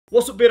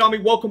What's up, Beard Army?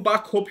 Welcome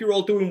back. Hope you're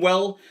all doing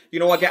well. You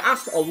know, I get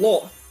asked a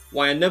lot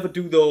why I never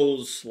do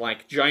those,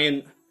 like,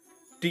 giant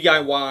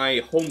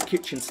DIY home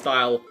kitchen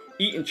style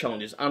eating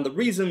challenges. And the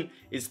reason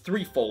is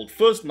threefold.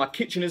 First, my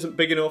kitchen isn't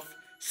big enough.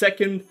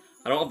 Second,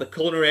 I don't have the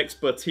culinary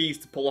expertise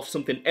to pull off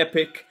something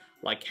epic,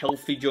 like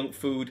healthy junk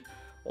food,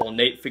 or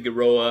Nate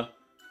Figueroa.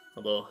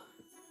 Although,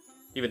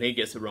 even he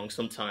gets it wrong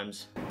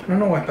sometimes. I don't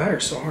know why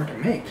batter's so hard to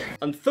make.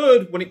 And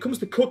third, when it comes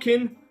to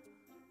cooking,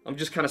 I'm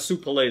just kind of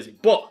super lazy.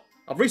 But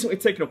I've recently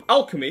taken up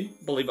alchemy,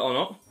 believe it or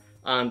not,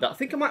 and I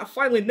think I might have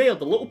finally nailed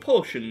the little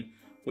potion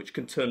which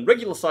can turn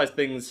regular sized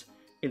things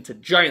into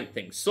giant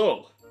things.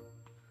 So,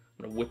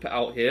 I'm going to whip it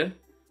out here,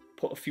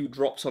 put a few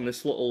drops on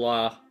this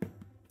little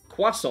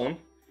croissant,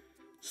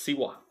 see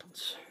what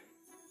happens.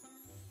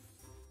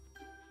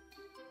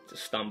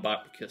 Just stand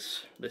back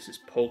because this is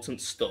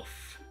potent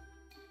stuff.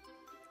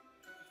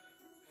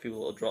 A few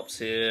little drops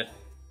here.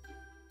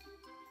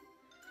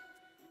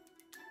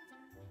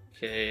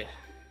 Okay.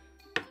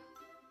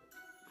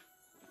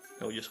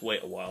 Now we'll just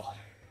wait a while.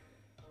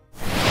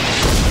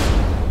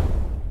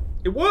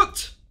 It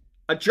worked!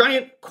 A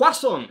giant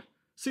croissant!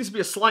 Seems to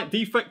be a slight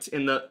defect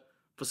in that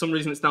for some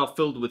reason it's now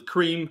filled with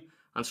cream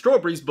and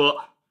strawberries, but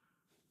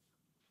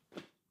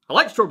I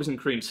like strawberries and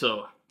cream,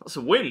 so that's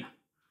a win.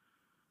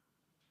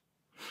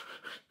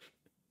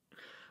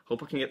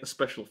 Hope I can get the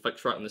special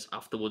effects right on this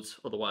afterwards,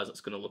 otherwise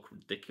it's going to look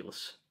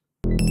ridiculous.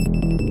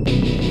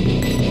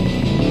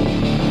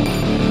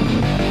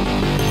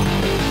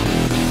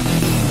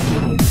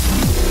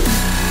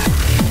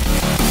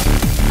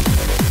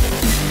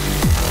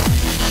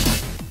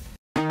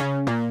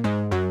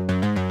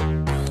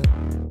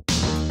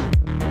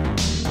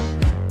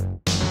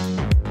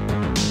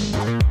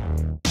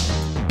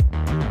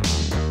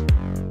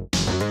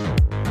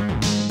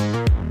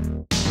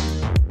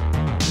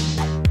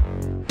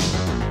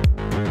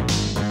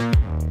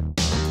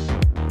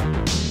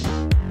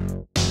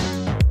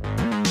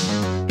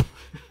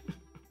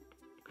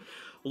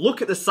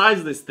 Look at the size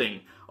of this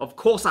thing. Of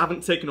course I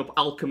haven't taken up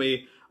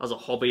alchemy as a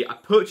hobby. I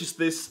purchased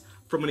this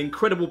from an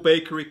incredible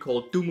bakery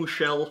called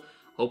Dumouchel,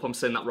 hope I'm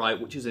saying that right,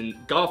 which is in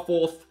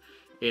Garforth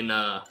in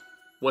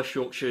West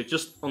Yorkshire,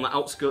 just on the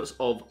outskirts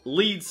of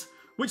Leeds,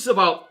 which is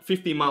about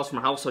 15 miles from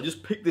my house. So I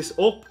just picked this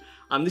up,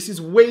 and this is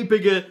way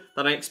bigger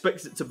than I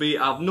expected it to be.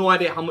 I have no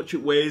idea how much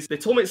it weighs. They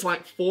told me it's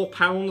like 4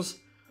 pounds,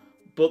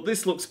 but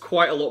this looks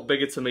quite a lot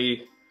bigger to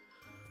me.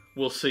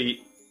 We'll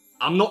see.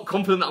 I'm not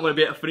confident that I'm going to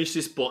be able to finish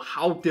this, but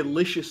how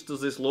delicious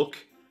does this look?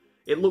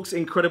 It looks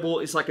incredible.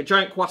 It's like a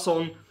giant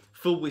croissant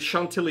filled with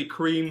chantilly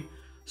cream,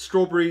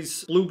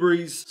 strawberries,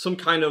 blueberries, some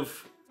kind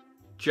of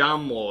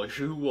jam or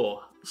jus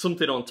or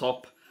something on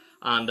top,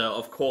 and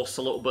of course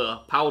a little bit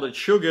of powdered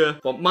sugar.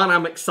 But man,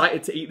 I'm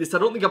excited to eat this. I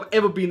don't think I've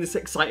ever been this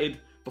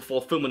excited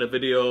before filming a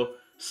video.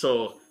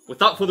 So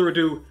without further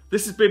ado,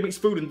 this is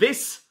BeardMeatsFood, and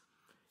this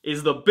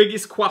is the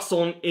biggest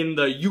croissant in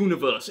the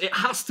universe. It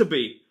has to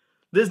be.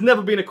 There's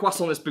never been a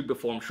croissant this big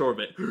before, I'm sure of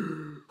it.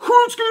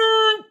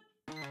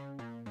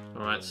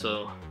 Alright,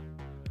 so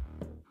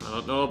I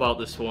don't know about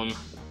this one.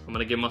 I'm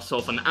gonna give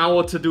myself an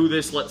hour to do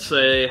this, let's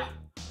say.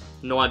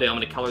 No idea how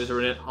many calories are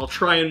in it. I'll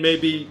try and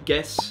maybe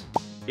guess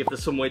if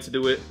there's some way to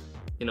do it,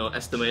 you know,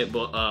 estimate,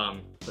 but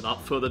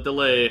without further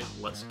delay,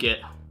 let's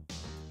get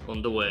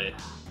underway.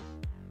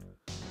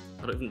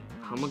 I don't even,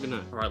 how am I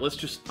gonna, alright,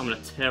 I'm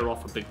gonna tear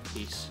off a big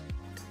piece.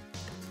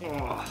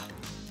 Oh.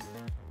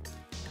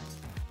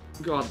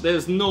 God,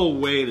 there's no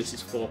way this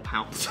is 4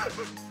 pounds.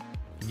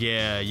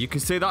 Yeah, you can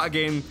say that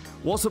again.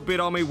 What's up,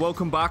 Beard Army?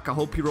 Welcome back. I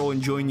hope you're all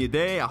enjoying your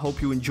day. I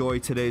hope you enjoy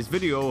today's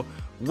video,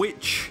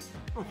 which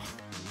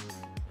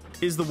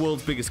is the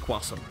world's biggest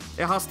croissant.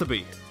 It has to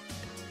be.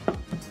 I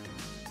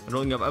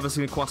don't think I've ever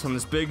seen a croissant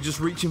this big.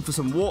 Just reaching for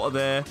some water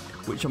there,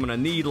 which I'm gonna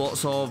need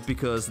lots of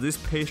because this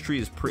pastry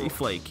is pretty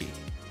flaky.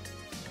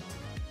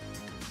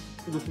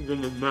 This is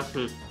gonna be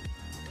messy.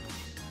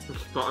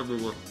 It's got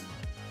everywhere.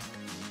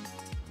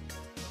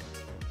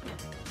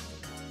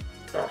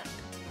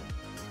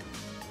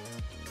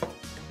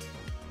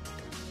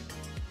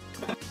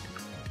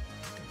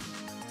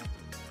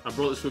 I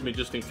brought this with me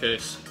just in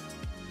case.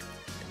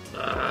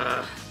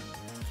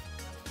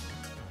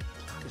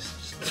 This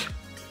is just...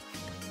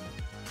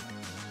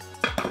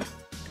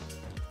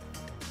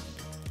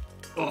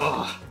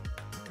 Oh,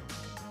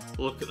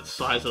 look at the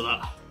size of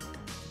that.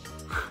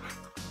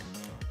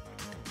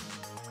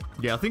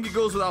 Yeah, I think it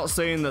goes without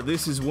saying that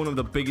this is one of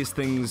the biggest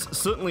things,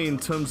 certainly in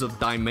terms of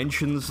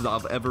dimensions, that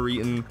I've ever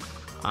eaten.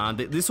 And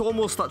this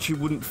almost actually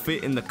wouldn't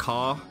fit in the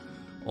car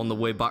on the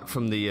way back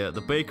from the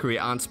bakery.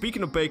 And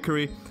speaking of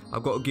bakery,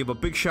 I've got to give a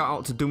big shout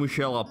out to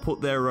Dumouchel. I'll put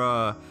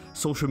their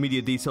social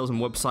media details and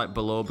website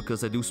below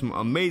because they do some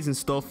amazing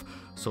stuff.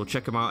 So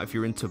check them out if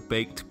you're into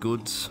baked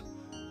goods.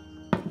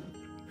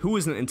 Who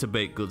isn't into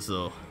baked goods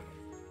though?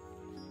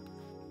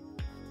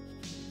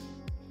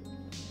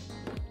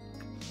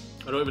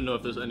 I don't even know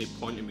if there's any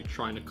point in me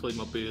trying to clean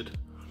my beard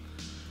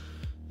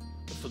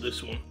for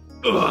this one.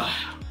 Ugh.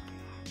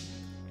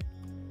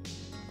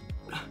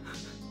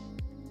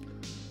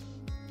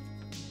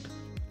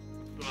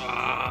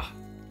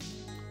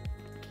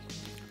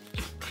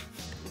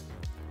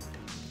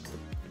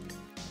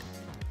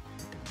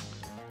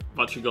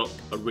 actually got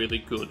a really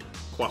good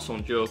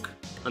croissant joke,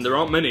 and there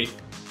aren't many.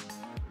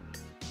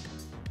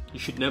 You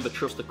should never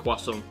trust a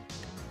croissant.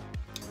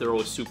 They're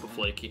always super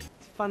flaky.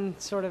 It's a fun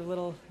sort of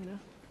little, you know.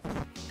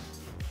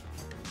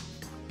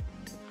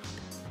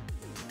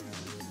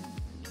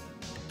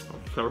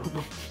 That's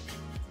terrible.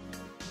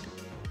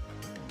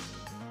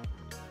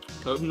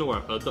 I don't know where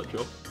I heard that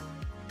joke.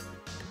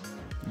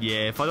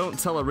 Yeah, if I don't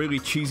tell a really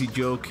cheesy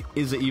joke,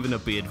 is it even a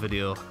beard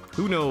video?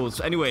 Who knows?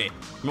 Anyway,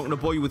 I'm not gonna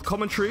bore you with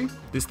commentary.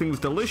 This thing was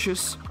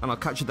delicious, and I'll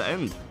catch you at the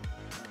end.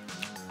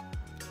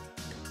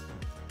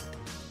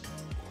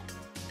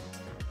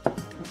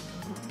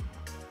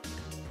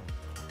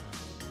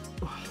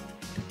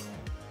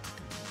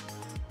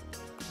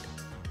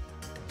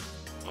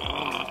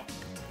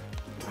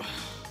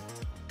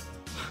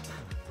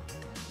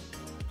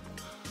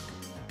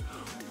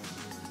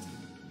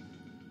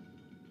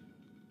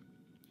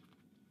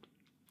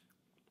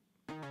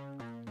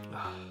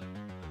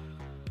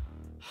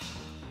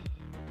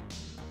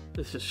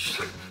 This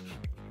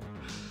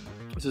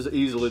is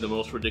easily the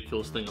most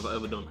ridiculous thing I've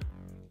ever done.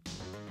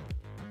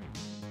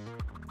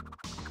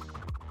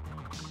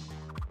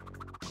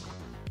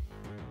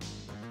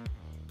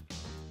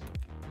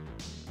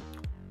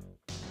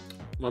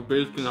 My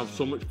beard's gonna have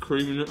so much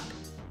cream in it.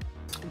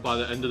 By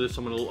the end of this,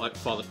 I'm gonna look like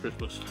Father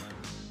Christmas.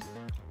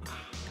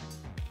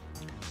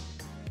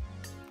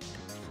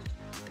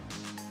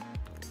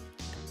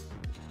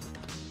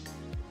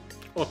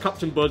 Or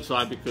Captain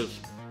Birdseye, because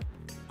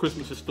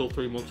Christmas is still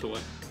 3 months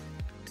away.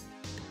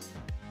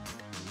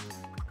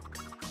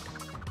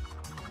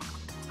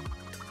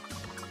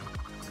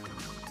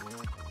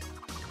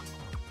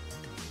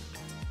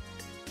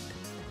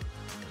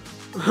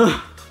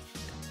 Oh,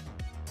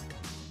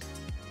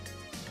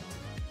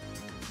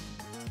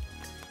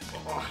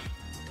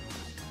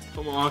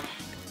 come on.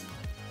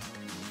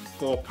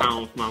 4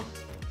 pounds, man.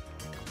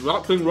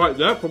 That thing right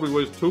there probably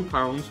weighs 2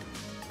 pounds.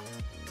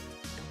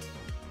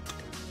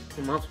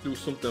 I'm gonna have to do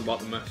something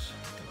about the mess.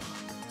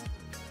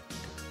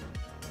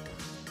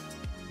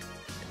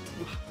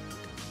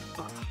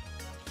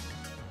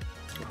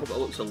 I hope that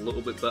looks a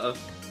little bit better.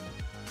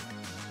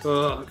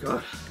 Oh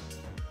god.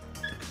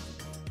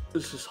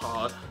 This is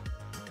hard.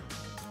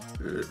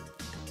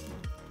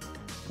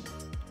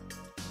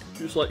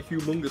 Just like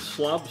humongous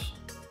slabs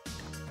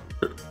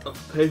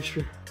of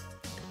pastry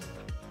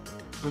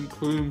and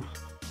cream.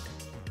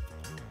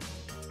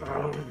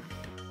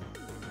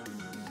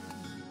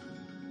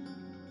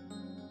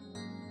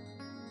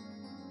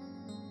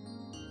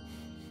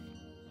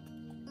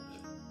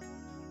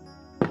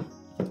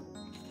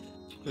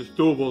 It's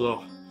doable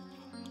though.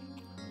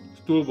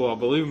 It's doable, I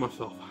believe in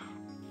myself.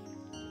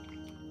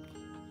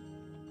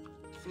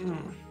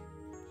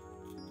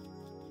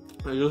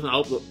 It doesn't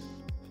help that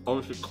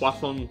obviously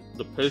croissant,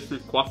 the pastry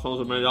croissants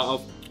are made out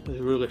of, is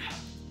really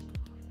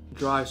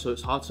dry, so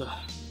it's hard to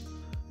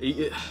eat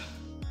it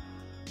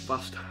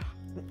fast.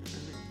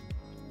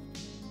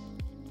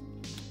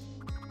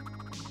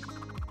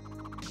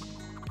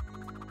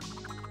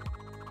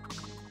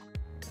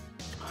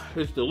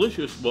 It's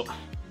delicious, but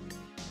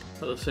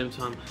at the same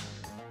time,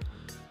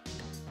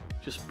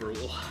 just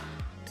brutal.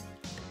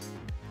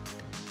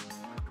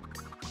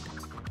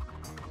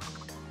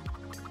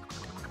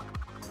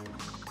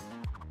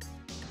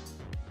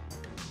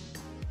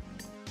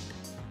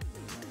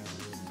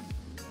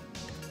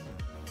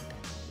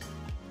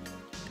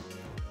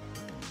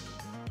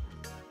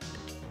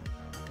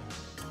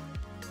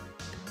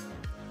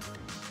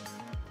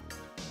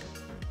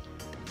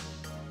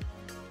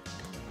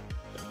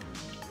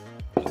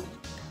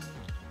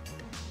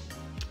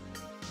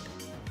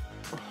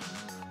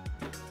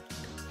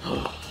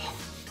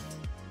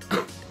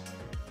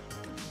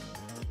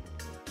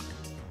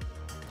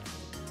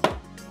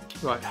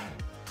 Right,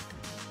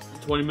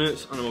 20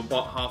 minutes and I'm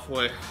about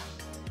halfway.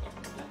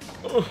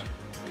 Oh.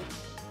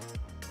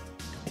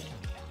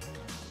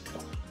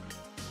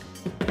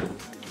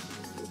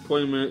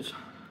 20 minutes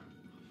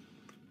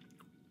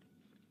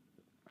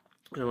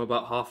and I'm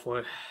about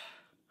halfway,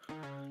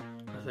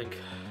 I think.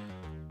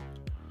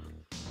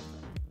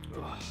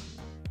 Oh.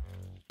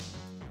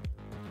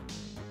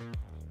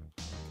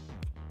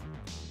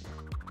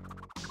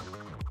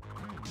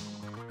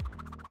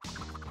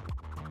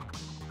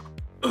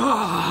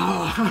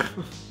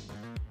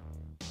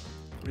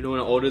 You know, when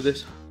I ordered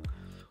this,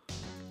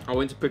 I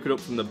went to pick it up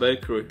from the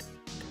bakery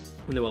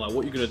and they were like,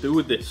 what are you going to do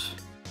with this?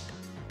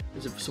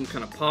 Is it for some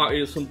kind of party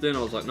or something? I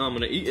was like, no, I'm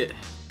going to eat it.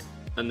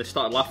 And they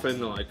started laughing,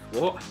 they're like,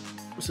 what?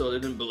 So they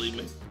didn't believe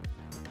me.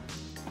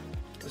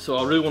 So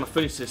I really want to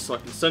finish this so I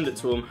can send it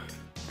to them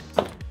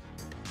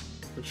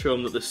and show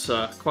them that this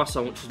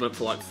croissant, which is meant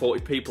for like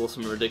 40 people or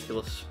something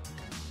ridiculous,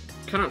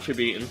 can actually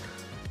be eaten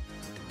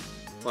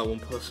by one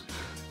person.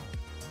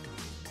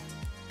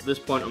 At this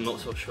point, I'm not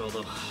so sure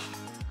though.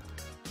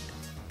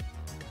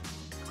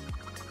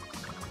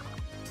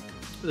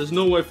 There's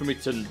no way for me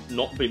to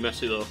not be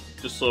messy though,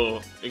 just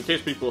so, in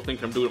case people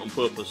think I'm doing it on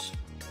purpose.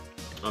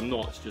 I'm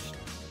not, it's just,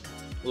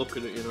 look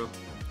at it, you know.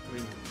 I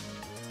mean,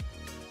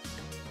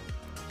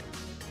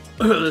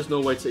 there's no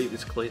way to eat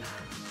this clean.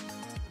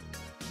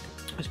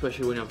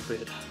 especially when you have a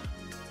beard.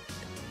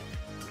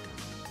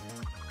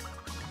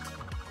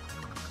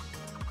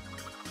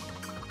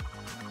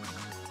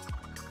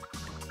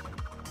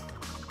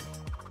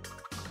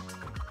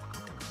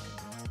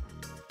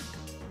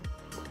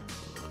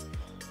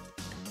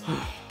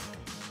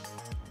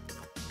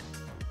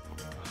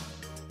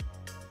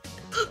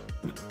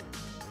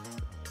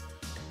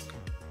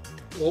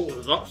 What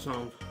was that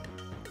sound?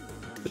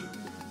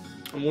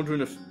 I'm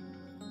wondering if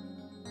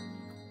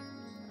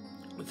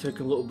I take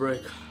a little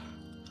break,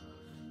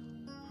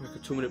 like a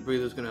 2-minute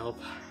breather is going to help.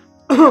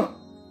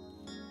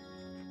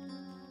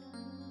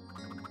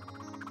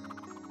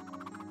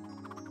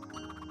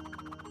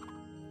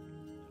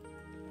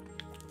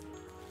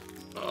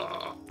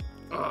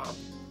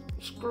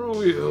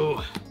 Screw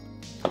you.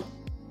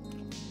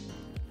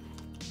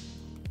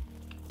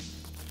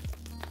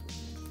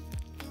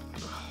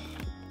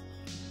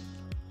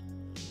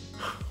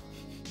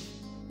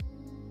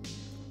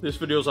 This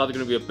video is either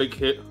going to be a big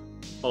hit,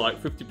 or like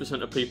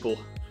 50% of people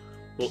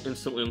will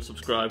instantly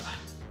unsubscribe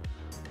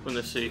when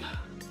they see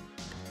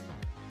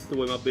the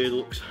way my beard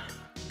looks.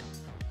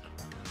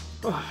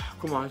 Oh,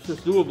 come on, it's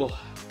just doable.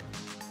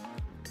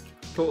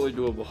 Totally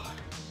doable.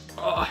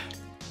 Oh,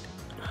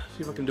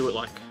 see if I can do it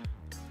like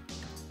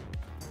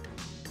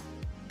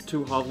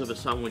 2 halves of a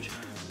sandwich.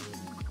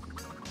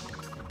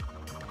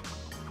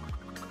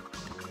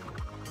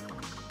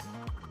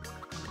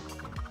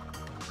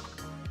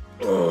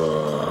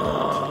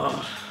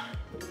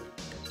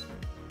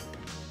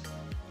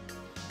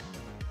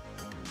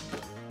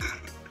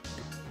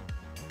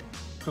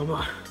 Come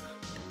on.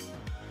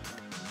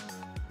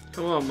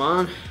 Come on,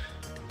 man.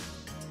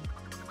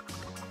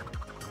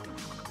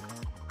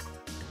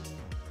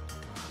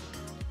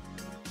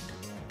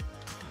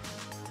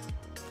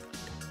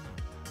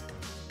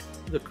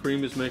 The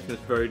cream is making this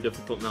very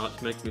difficult now.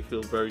 It's making me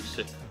feel very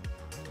sick.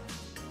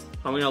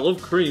 I mean, I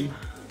love cream,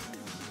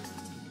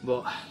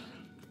 but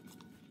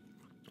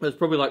there's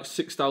probably like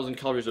 6,000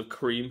 calories of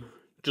cream.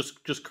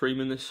 Just cream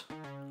in this.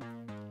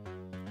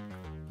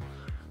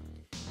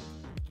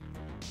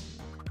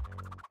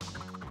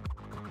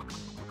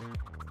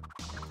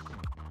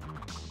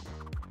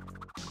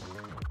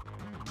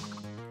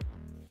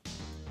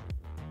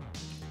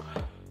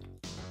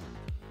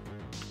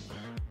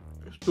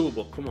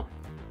 Doable, come on.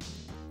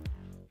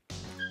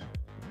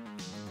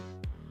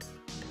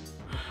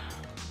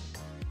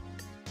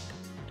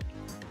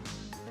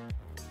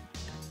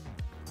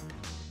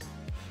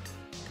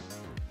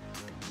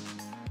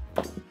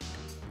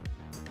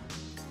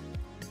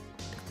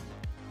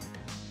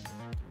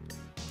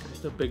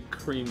 Just a big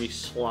creamy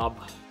slab.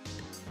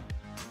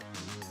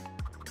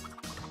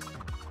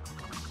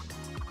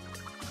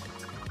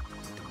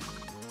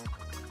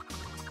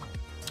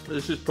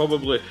 This is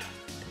probably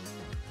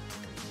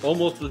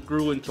almost as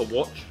grueling to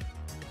watch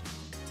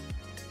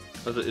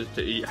as it is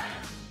to eat.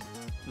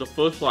 The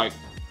first like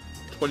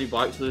 20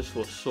 bites of this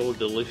was so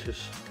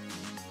delicious.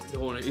 I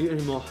don't want to eat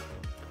anymore.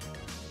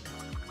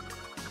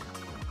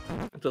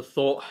 The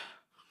thought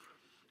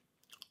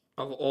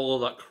of all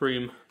of that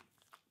cream,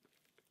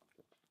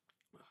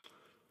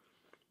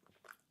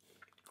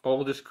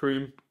 all this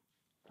cream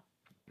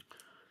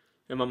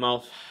in my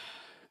mouth,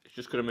 it's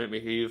just gonna make me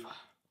heave.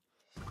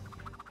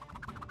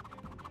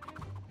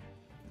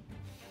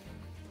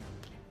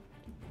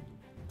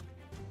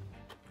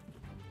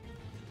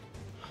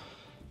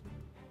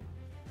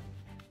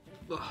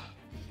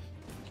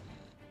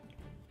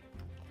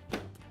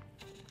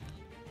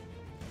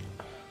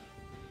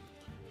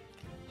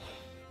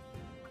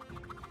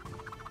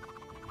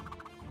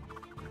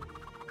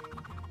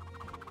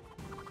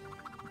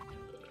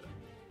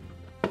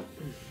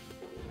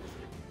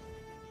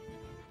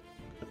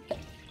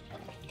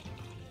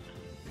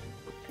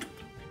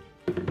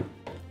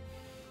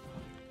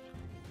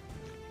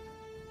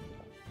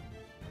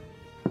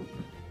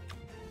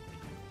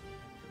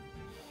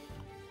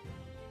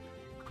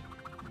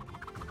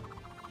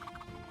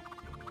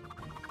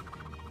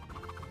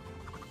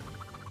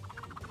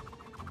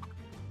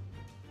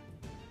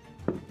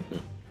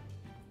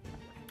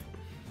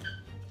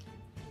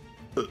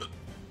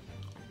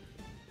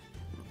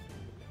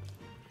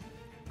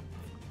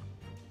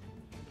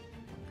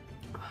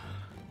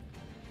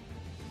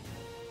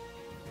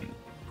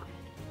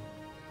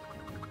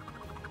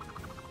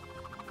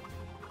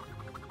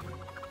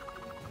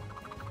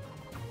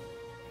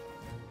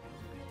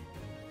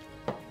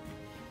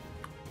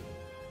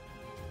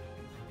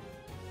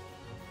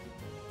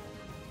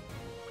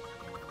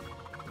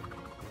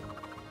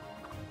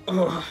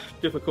 Oh,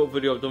 difficult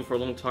video I've done for a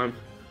long time.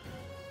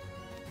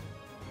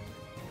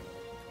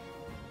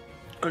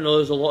 I know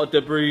there's a lot of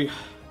debris,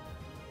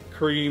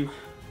 cream,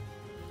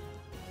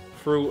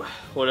 fruit,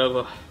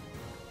 whatever,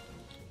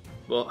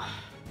 but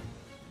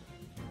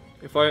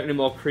if I eat any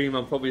more cream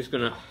I'm probably just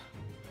gonna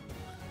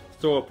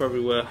throw up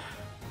everywhere.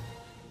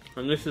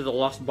 And this is the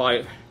last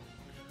bite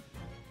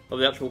of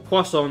the actual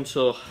croissant,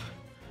 so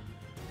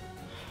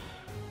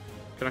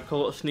can I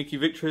call it a sneaky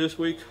victory this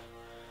week?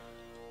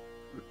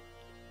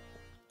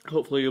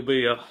 Hopefully you'll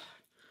be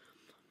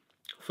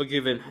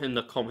forgiving in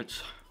the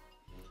comments.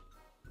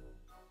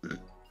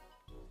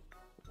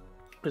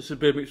 This is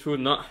BeardMeatsFood,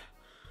 and that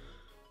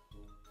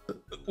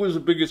was the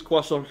biggest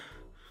croissant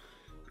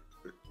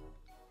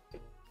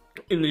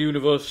in the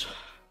universe.